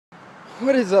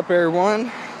What is up,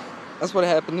 everyone? That's what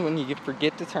happens when you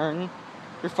forget to turn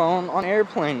your phone on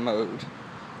airplane mode.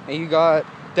 And you got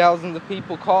thousands of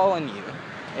people calling you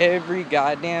every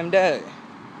goddamn day.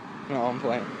 No, I'm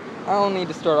playing. I don't need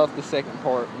to start off the second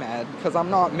part mad, because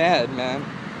I'm not mad, man.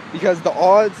 Because the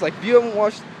odds, like, if you haven't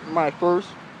watched my first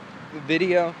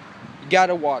video, you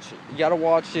gotta watch it. You gotta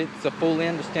watch it to fully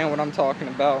understand what I'm talking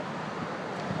about.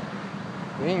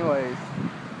 But anyways,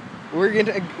 we're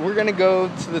gonna go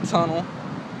to the tunnel.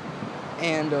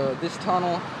 And this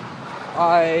tunnel,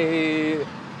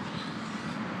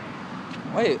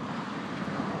 wait.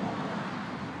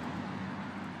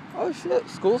 Oh shit,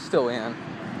 school's still in.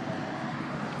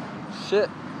 Shit,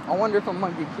 I wonder if I'm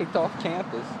gonna get kicked off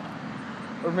campus.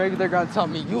 Or maybe they're gonna tell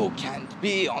me, you can't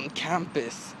be on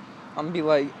campus. I'm gonna be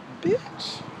like,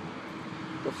 bitch,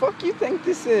 the fuck you think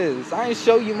this is? I ain't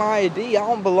show you my ID, I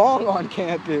don't belong on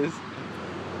campus.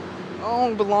 I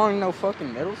don't belong in no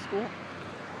fucking middle school.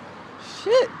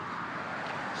 Shit.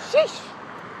 Sheesh.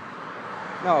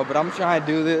 No, but I'm trying to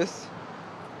do this.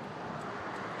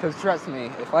 Because trust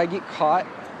me, if I get caught,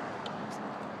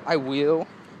 I will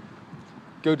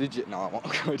go to jail. No, I won't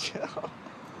go to jail.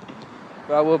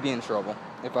 But I will be in trouble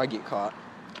if I get caught.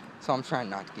 So I'm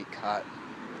trying not to get caught.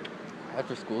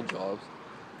 After school jobs.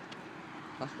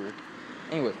 That's weird.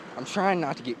 Anyway, I'm trying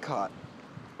not to get caught.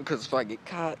 Because if I get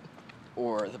caught,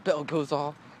 or the bell goes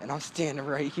off, and I'm standing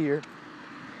right here,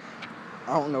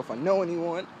 I don't know if I know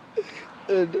anyone,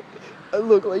 and I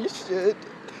look like shit,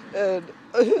 and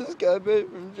I just got back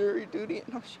from jury duty,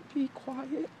 and I should be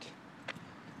quiet.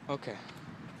 Okay,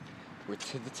 we're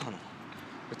to the tunnel.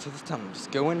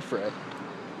 Just go in, Fred.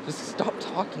 Just stop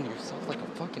talking to yourself like a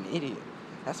fucking idiot.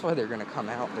 That's why they're gonna come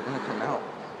out.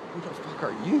 Who the fuck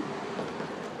are you?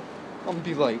 I'm gonna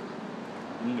be like,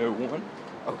 no one.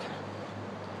 Okay.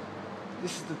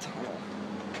 This is the tunnel.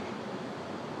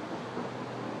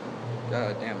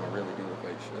 God damn, I really do look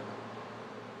like shit.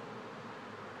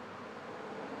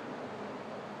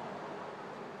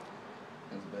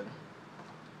 That's better.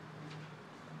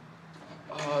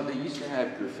 They used to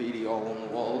have graffiti all on the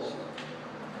walls.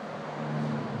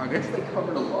 I guess they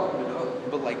covered a lot of it up,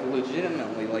 but like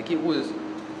legitimately, like it was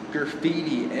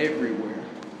graffiti everywhere.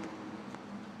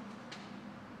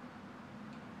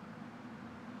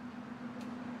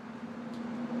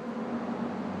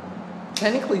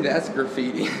 Technically, that's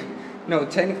graffiti. No,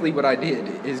 technically what I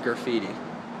did is graffiti.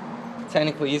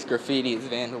 Technically, it's graffiti, it's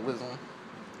vandalism.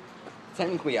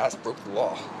 Technically, I broke the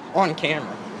law. On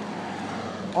camera.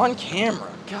 On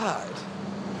camera. God.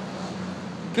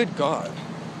 Good God.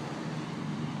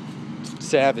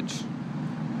 Savage.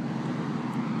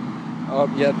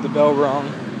 Oh, yeah, the bell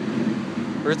rung.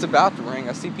 Or it's about to ring.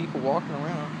 I see people walking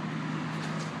around.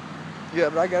 Yeah,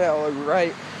 but I got out like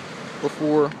right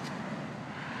before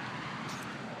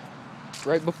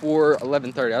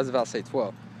 11:30. I was about to say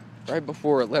 12. Right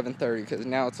before 11:30, because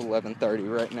now it's 11:30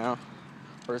 right now.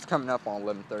 Or it's coming up on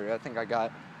 11:30. I think I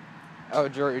got out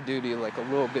of jury duty like a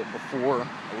little bit before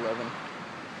 11.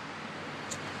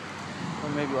 Or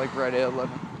maybe like right at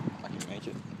 11. I can make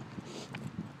it.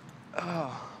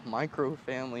 Oh, Micro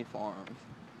Family Farms.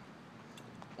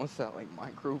 What's that, like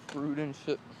micro fruit and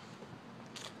shit?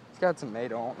 It's got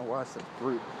tomato. I don't know why I said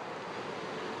fruit.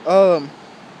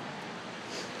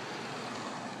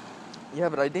 Yeah,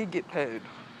 but I did get paid.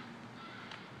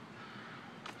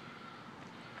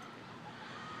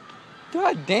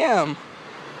 God damn.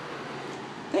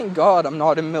 Thank God I'm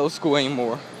not in middle school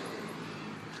anymore.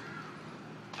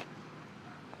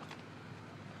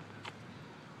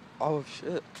 Oh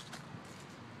shit.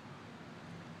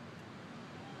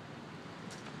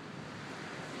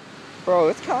 Bro,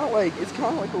 it's kind of like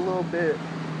a little bit,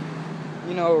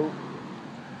 you know,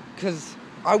 because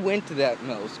I went to that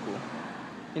middle school.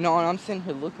 You know, and I'm sitting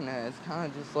here looking at it, it's kind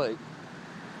of just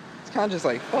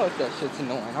like, fuck, that shit's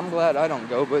annoying. I'm glad I don't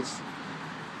go, but it's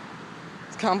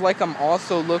kind of like I'm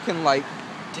also looking like,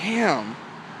 damn.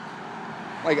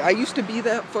 Like, I used to be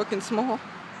that fucking small.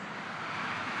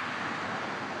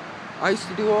 I used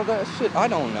to do all that shit. I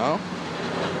don't know.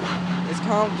 It's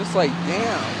kind of just like,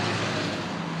 damn.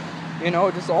 You know,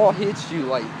 it just all hits you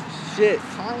like, shit,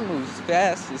 time moves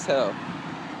fast as hell.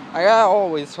 Like I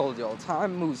always told y'all,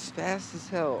 time moves fast as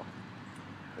hell.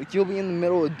 Like, you'll be in the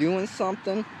middle of doing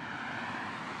something.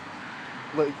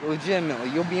 Like,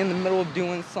 legitimately, you'll be in the middle of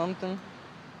doing something,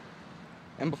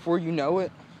 and before you know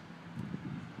it,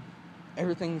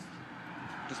 everything's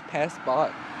just passed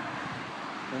by.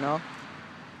 You know?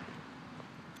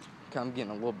 I'm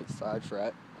getting a little bit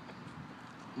sidetracked.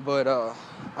 But,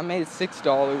 I made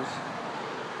 $6.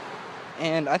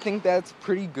 And I think that's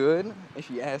pretty good, if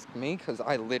you ask me, because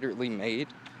I literally made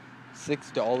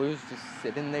 $6 just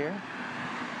sitting there.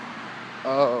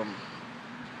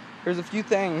 There's a few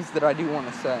things that I do want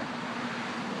to say.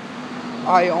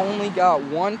 I only got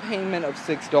one payment of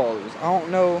 $6. I don't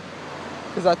know,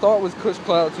 because I thought it was Kush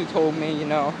Clouds who told me, you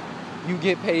know, you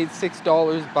get paid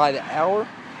 $6 by the hour.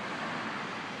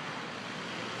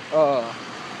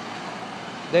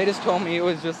 They just told me it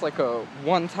was just like a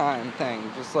one-time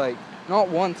thing. Just like, not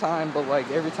one time, but like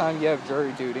every time you have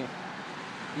jury duty.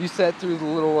 You sit through the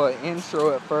little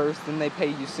intro at first, and they pay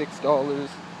you $6.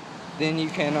 Then you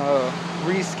can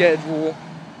reschedule,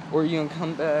 or you can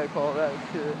come back, all that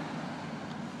shit.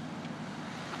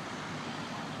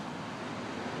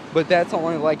 But that's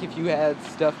only like if you had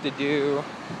stuff to do,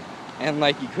 and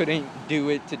like you couldn't do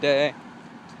it today.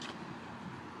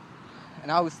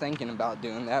 And I was thinking about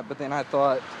doing that, but then I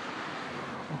thought,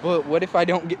 but what if I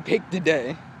don't get picked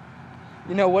today?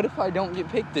 You know, what if I don't get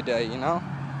picked today, you know?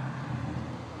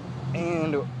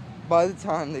 And by the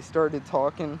time they started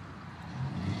talking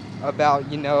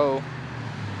about, you know,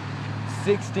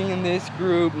 60 in this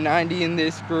group, 90 in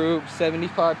this group,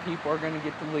 75 people are going to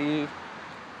get to leave,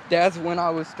 that's when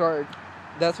I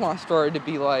started to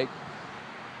be like,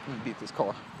 let me beat this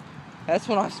car. That's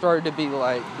when I started to be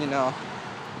like, you know,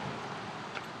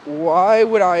 why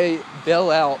would I bail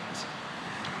out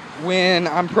when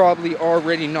I'm probably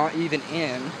already not even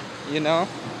in, you know?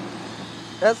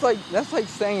 That's like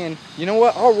saying, you know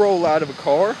what, I'll roll out of a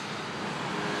car.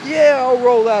 Yeah, I'll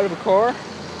roll out of a car.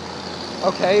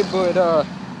 Okay, but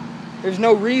there's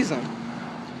no reason.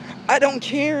 I don't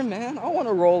care, man. I want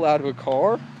to roll out of a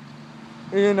car.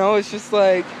 You know, it's just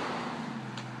like,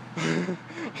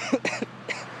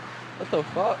 what the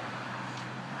fuck?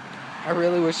 I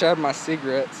really wish I had my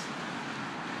cigarettes.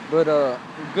 But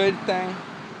good thing,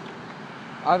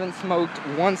 I haven't smoked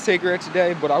one cigarette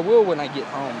today, but I will when I get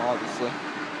home, obviously.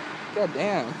 God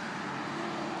damn.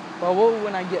 But I will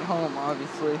when I get home,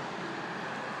 obviously.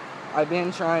 I've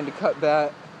been trying to cut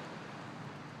back,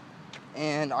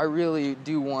 and I really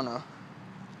do want to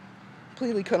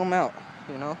completely cut them out,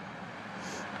 you know?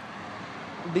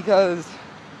 Because,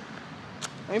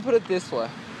 let me put it this way.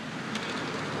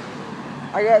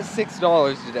 I got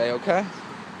 $6 today, okay?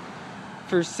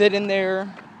 For sitting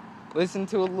there, listen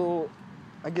to a little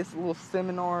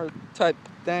seminar type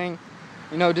thing.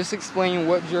 You know, just explaining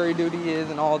what jury duty is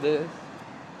and all this.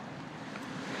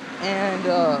 And,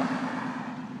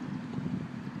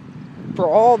 for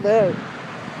all that,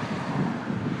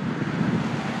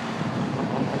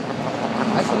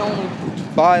 I can only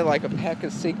buy like a pack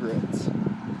of cigarettes.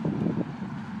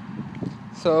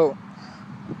 So,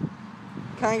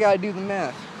 kinda gotta do the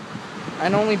math. I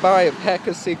can only buy a pack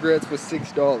of cigarettes with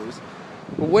 $6.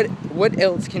 But what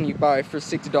else can you buy for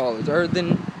 $6 other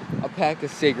than a pack of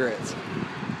cigarettes?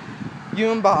 You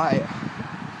can buy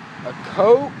a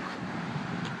Coke.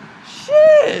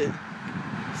 Shit!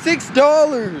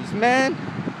 $6, man.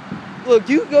 Look,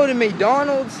 you go to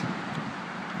McDonald's.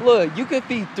 Look, you could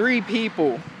feed 3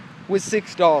 people with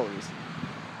 $6.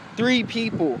 3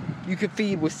 people you could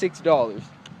feed with $6.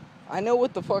 I know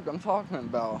what the fuck I'm talking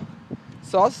about.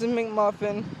 Sausage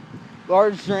McMuffin,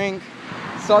 large drink.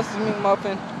 Sausage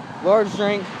McMuffin, large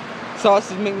drink.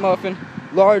 Sausage McMuffin,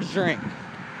 large drink.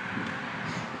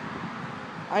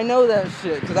 I know that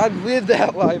shit, because I've lived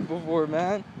that life before,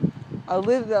 man. I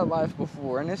lived that life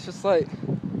before, and it's just like,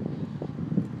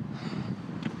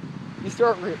 you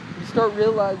start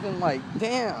realizing, like,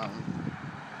 damn,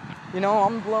 you know,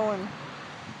 I'm blowing,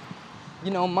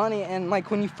 you know, money. And like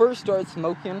when you first start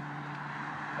smoking,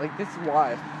 like, this is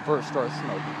why I first started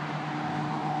smoking.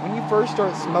 When you first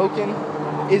start smoking,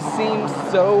 it seems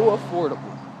so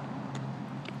affordable.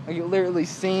 Like, it literally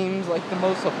seems like the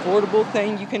most affordable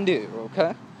thing you can do,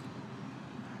 okay?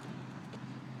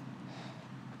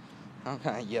 I'm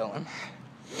kind of yelling.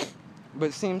 But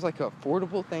it seems like an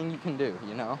affordable thing you can do,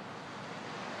 you know?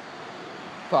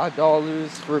 $5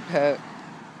 for a pack.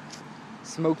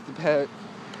 Smoke the pack.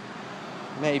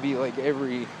 Maybe like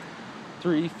every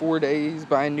 3-4 days,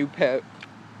 buy a new pack.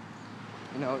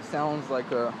 You know, it sounds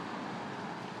like an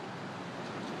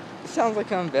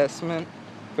investment,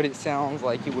 but it sounds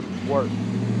like it would work.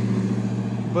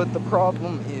 But the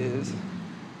problem is,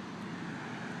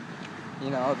 you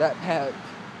know, that pack,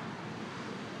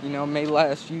 you know, may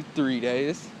last you 3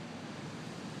 days.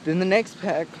 Then the next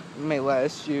pack may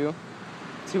last you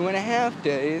 2.5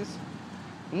 days.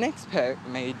 The next pack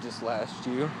may just last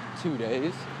you 2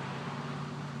 days.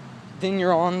 Then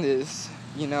you're on this,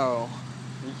 you know,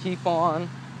 you keep on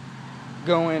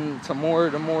going to more.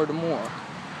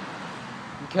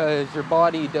 Because your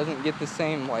body doesn't get the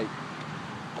same, like,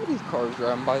 what are these cars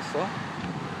driving by slow?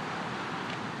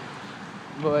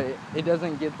 but it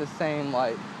doesn't get the same,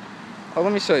 like, oh,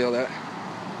 let me show you that.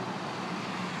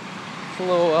 It's a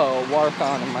little water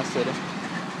fountain in my city.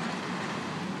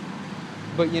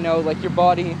 But you know, like, your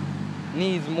body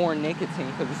needs more nicotine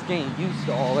because it's getting used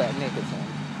to all that nicotine.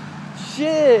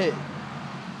 Shit!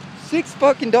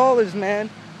 $6 man.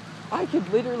 I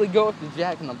could literally go up to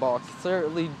Jack in the Box. It's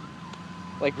literally,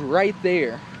 like, right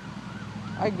there.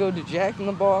 I could go to Jack in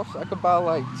the Box. I could buy,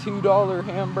 like, $2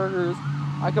 hamburgers.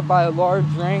 I could buy a large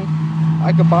drink.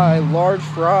 I could buy a large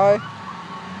fry.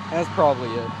 That's probably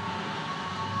it.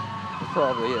 That's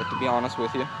probably it, to be honest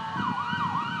with you.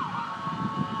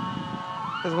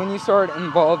 Because when you start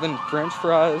involving French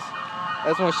fries,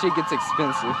 that's when shit gets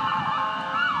expensive.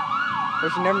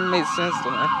 Which never made sense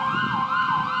to me.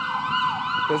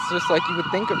 It's just like you would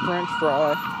think a French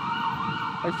fry.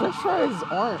 Like, French fries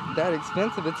aren't that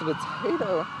expensive. It's a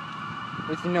potato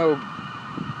with, you know,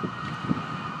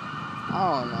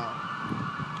 I don't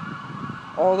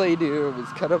know. All they do is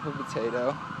cut up a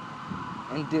potato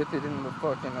and dip it in the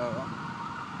fucking,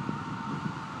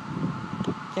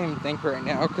 can't even think right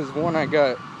now, because one, I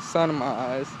got sun in my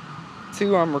eyes.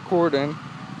 Two, I'm recording,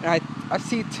 and I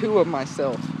see two of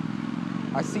myself.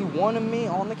 I see one of me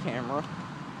on the camera,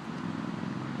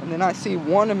 and then I see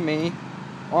one of me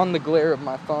on the glare of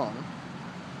my phone.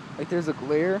 Like, there's a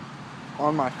glare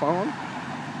on my phone,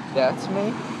 that's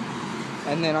me,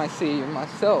 and then I see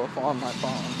myself on my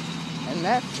phone, and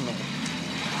that's me.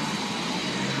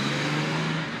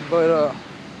 But,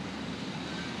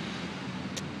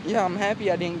 yeah, I'm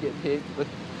happy I didn't get picked, but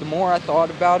the more I thought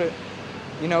about it,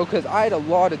 you know, because I had a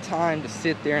lot of time to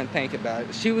sit there and think about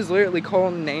it. She was literally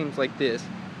calling names like this.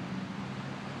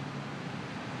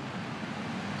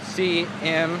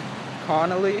 C.M.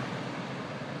 Connolly,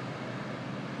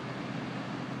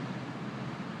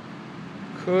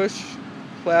 Kush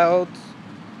Clouds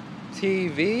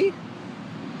TV.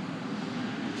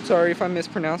 Sorry if I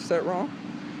mispronounced that wrong.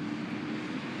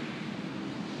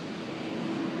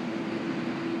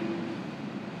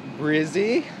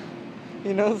 Brizzy,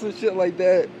 you know, some shit like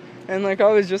that. And like,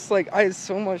 I was just like, I had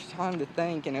so much time to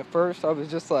think, and at first I was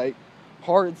just like,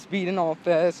 heart's beating all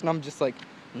fast, and I'm just like,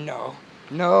 no,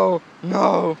 no,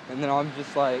 no. And then I'm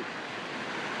just like,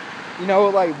 you know,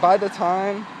 like, by the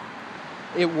time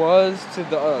it was to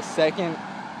the second,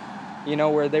 you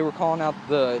know, where they were calling out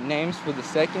the names for the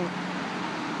second,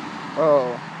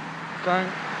 I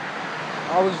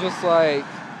was just like,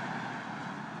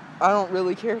 I don't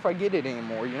really care if I get it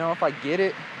anymore. You know, if I get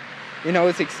it, you know,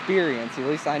 it's experience. At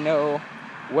least I know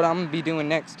what I'm going to be doing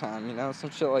next time, you know,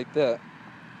 some shit like that.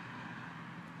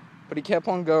 But he kept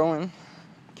on going,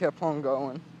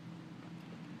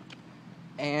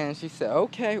 And she said,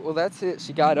 okay, well, that's it.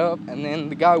 She got up, and then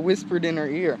the guy whispered in her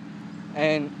ear.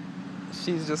 And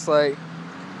she's just like,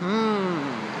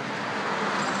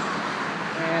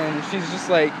 And she's just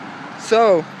like,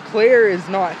 so, Claire is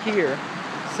not here.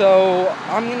 So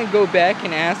I'm going to go back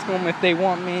and ask them if they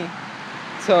want me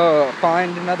to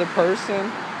find another person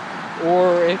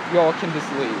or if y'all can just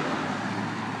leave.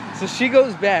 So she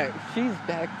goes back. She's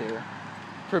back there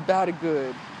for about a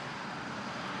good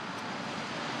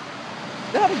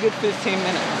 15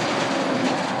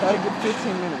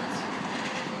 minutes.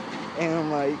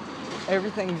 And like,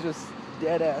 everything's just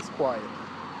dead ass quiet.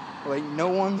 Like, no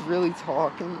one's really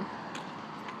talking.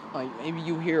 Like, maybe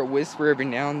you hear a whisper every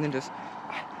now and then, just,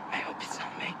 I hope it's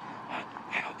not me. I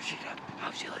hope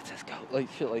she lets us go. Like,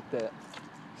 shit like that.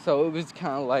 So it was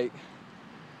kind of like,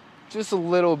 just a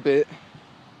little bit,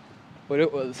 but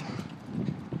it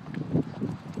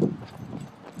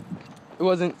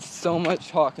wasn't so much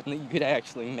talking that you could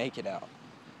actually make it out.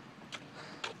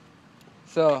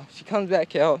 So she comes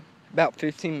back out about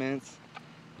 15 minutes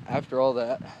after all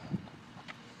that.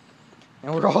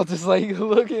 And we're all just like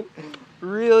looking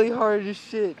really hard as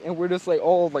shit. And we're just like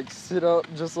all like sit up,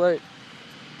 just like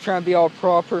trying to be all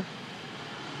proper.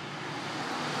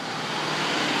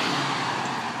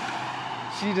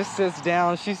 She just sits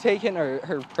down. She's taking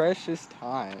her precious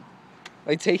time.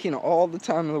 Like taking all the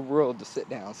time in the world to sit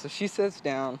down. So she sits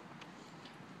down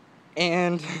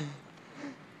and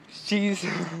she's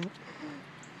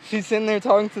sitting there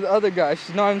talking to the other guy.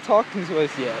 She's not even talking to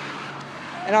us yet.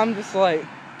 And I'm just like,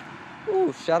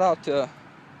 ooh, shout out to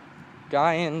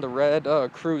guy in the red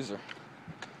cruiser.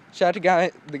 Shout out to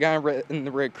the guy in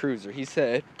the red cruiser. He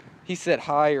said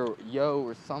hi or yo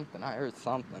or something. I heard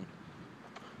something.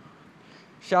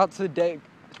 Shout out to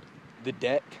the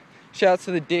deck. Shout out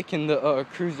to the dick in the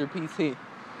cruiser PT. I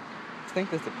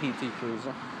think that's a PT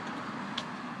cruiser.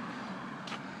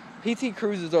 PT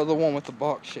cruisers are the one with the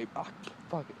box shape. Ah,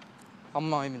 fuck it. I'm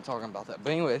not even talking about that.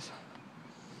 But anyways,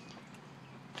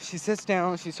 She sits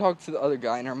down, she talks to the other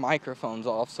guy, and her microphone's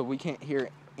off, so we can't hear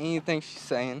anything she's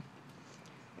saying.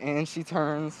 And she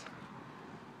turns,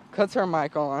 cuts her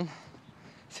mic on,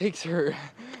 takes her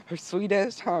sweet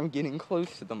ass time getting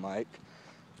close to the mic.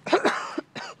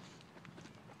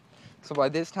 So by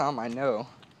this time I know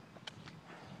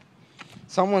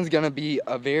someone's gonna be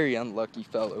a very unlucky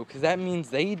fellow, because that means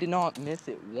they did not miss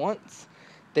it once,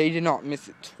 they did not miss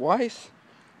it twice,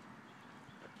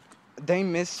 they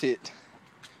missed it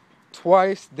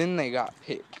twice, then they got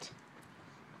picked.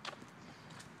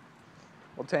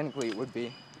 Well, technically it would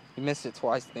be, you missed it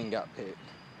twice, then got picked.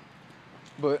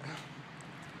 But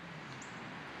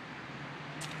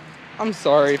I'm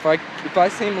sorry if I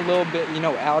seem a little bit,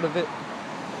 out of it.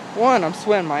 One, I'm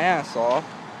sweating my ass off.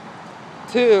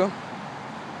 Two,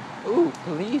 ooh,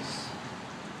 police.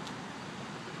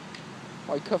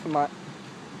 Why you cuffing my...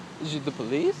 Is you the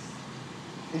police?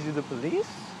 Is you the police?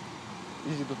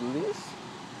 Is you the police?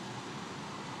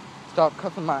 Stop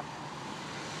cuffing my...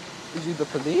 Is you the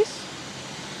police?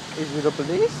 Is you the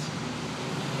police?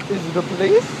 Is you the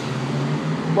police?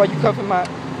 Why you cuffing my...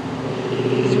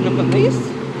 Is you the police?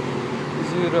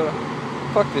 Is you the...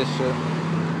 Fuck this shit.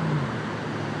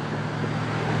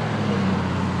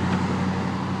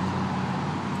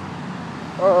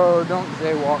 Oh, don't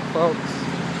jaywalk, folks.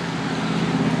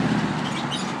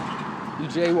 You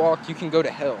jaywalk, you can go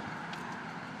to hell.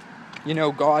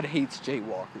 God hates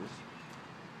jaywalkers.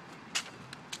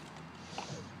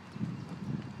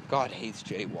 God hates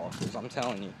jaywalkers, I'm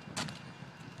telling you.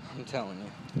 I'm telling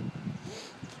you.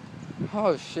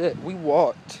 Oh shit, we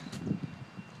walked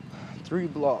 3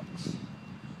 blocks.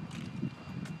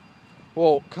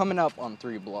 Well, coming up on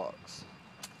 3 blocks.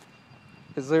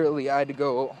 Because literally I had to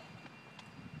go...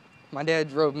 My dad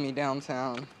drove me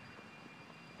downtown.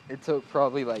 It took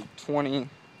probably like 20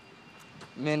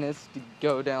 minutes to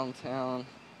go downtown.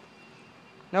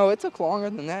 No, it took longer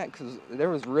than that because there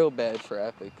was real bad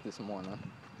traffic this morning.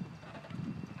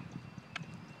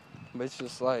 But it's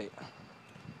just like,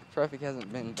 traffic hasn't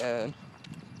been bad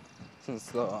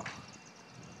since I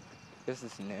guess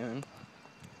it's noon.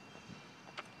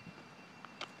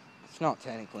 It's not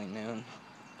technically noon,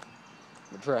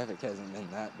 but traffic hasn't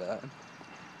been that bad.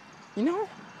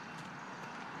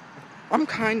 I'm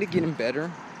kind of getting better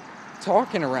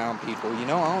talking around people, I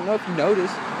don't know if you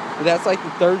noticed, but that's like the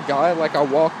 3rd guy I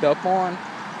walked up on,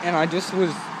 and I just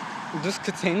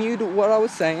continued what I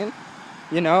was saying,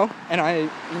 and I,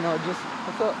 just,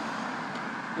 what's up,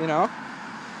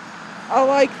 I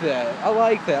like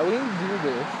that, we need to do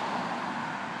this,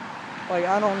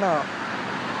 I don't know,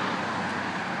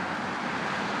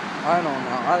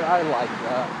 I like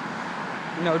that,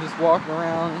 just walking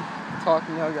around,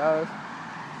 talking to guys.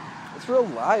 It's real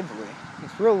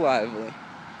lively.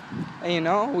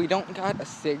 And we don't got a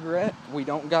cigarette, we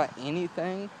don't got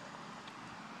anything.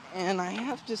 And I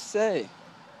have to say,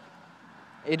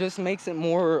 it just makes it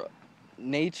more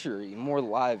naturey, more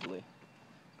lively.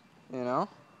 I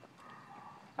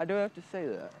do have to say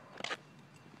that.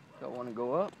 Do I want to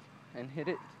go up and hit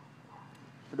it?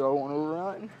 Or do I want to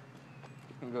run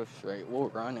and go straight? We'll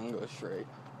run and go straight.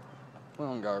 We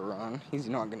don't gotta run. He's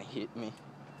not gonna hit me.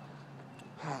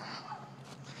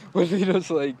 What if he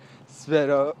just sped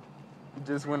up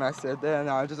just when I said that, and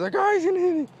I was just like, oh, he's gonna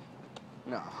hit me.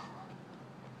 No.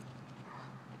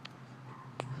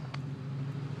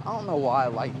 I don't know why I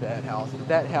like that house, but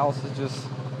that house is just,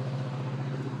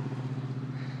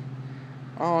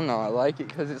 I don't know, I like it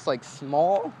because it's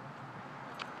small.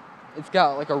 It's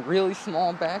got a really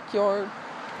small backyard,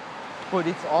 but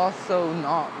it's also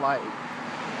not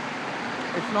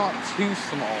it's not too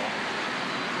small.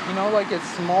 It's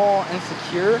small and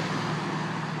secure,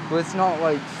 but it's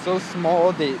not so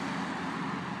small that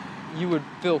you would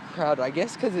feel crowded. I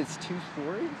guess because it's 2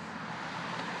 stories,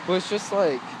 but it's just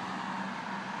I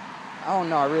don't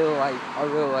know. I really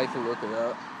like to look it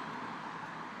up.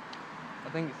 I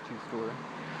think it's 2-story.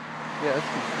 Yeah, it's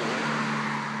 2-story.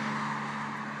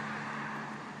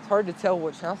 It's hard to tell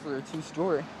which houses are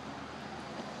 2-story.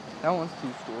 That one's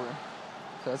 2-story.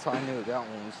 So that's how I knew that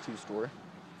one was 2-story.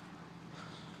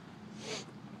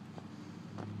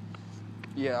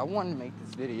 Yeah, I wanted to make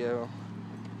this video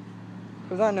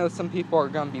because I know some people are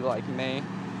gonna be like me.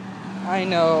 I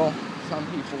know some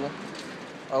people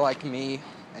are like me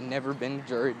and never been to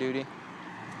jury duty.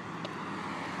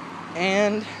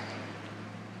 And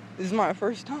this is my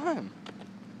first time.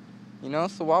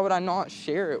 So why would I not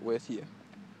share it with you?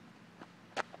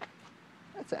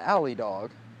 That's an alley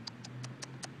dog.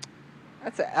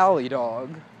 That's an alley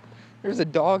dog. There's a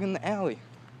dog in the alley.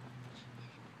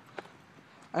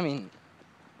 I mean,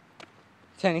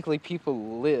 technically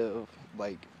people live,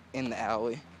 in the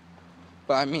alley.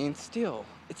 But I mean, still,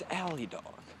 it's alley dog.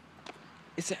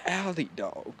 It's an alley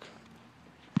dog.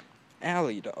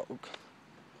 Alley dog.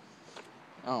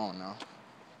 I don't know.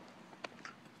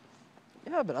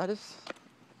 Yeah, but I just...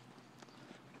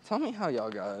 Tell me how y'all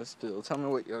guys feel. Tell me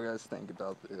what y'all guys think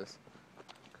about this.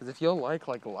 Because if y'all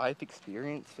like life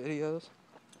experience videos,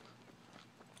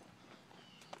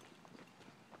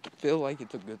 I feel like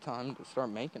it's a good time to start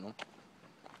making them.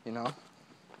 You know?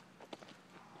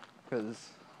 Because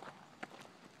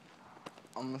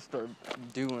I'm going to start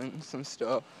doing some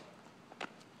stuff.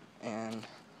 And,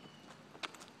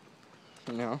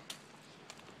 you know,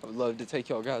 I would love to take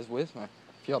y'all guys with me,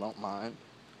 if y'all don't mind.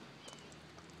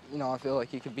 You know, I feel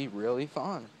like it could be really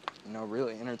fun. You know,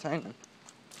 really entertaining.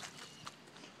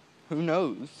 Who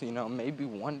knows? You know, maybe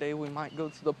one day we might go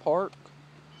to the park.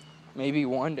 Maybe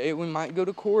one day we might go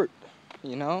to court.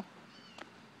 You know?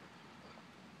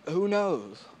 Who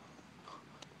knows?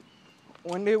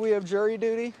 One day we have jury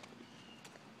duty.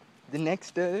 The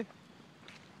next day, I'm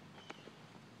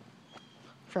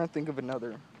trying to think of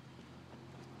another.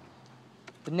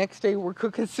 The next day we're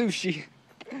cooking sushi.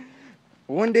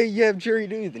 One day you have jury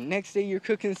duty, the next day you're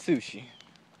cooking sushi.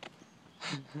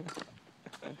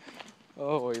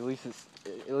 Oh, at least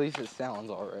it sounds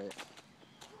alright.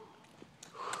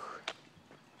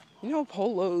 You know,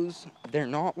 polos, they're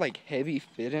not like heavy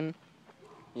fitting,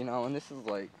 you know, and this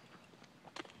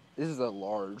is a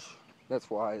large. That's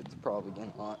why it's probably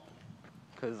getting hot.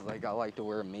 Because, like, I like to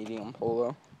wear a medium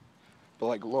polo. But,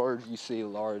 like, large, you see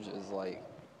large is, like,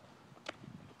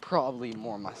 probably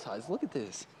more my size. Look at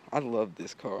this. I love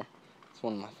this car. It's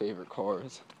one of my favorite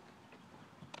cars.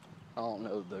 I don't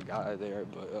know the guy there,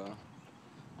 but,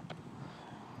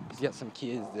 he's got some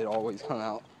kids that always come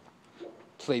out,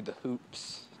 play the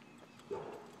hoops.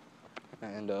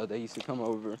 And, they used to come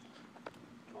over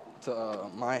to,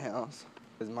 my house.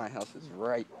 Because my house is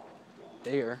right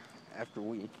there after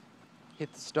we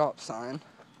hit the stop sign.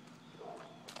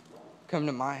 Come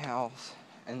to my house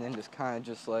and then just kind of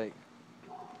just like,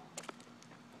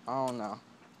 I don't know,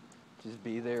 just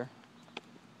be there,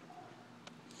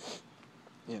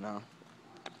 you know.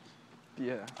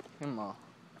 Yeah, come on.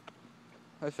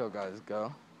 Let y'all guys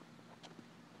go.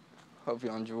 Hope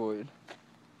y'all enjoyed.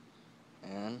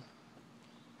 And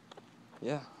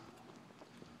yeah,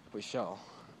 wish y'all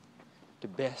the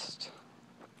best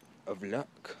of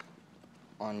luck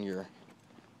on your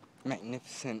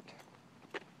magnificent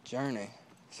journey.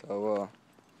 So,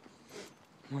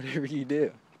 whatever you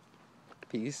do,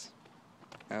 peace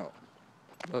out.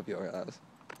 Love y'all guys.